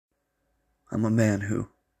I'm a man who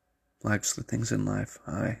likes the things in life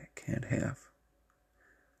I can't have.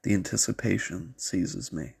 The anticipation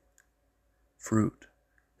seizes me. Fruit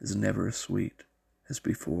is never as sweet as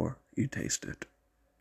before you taste it.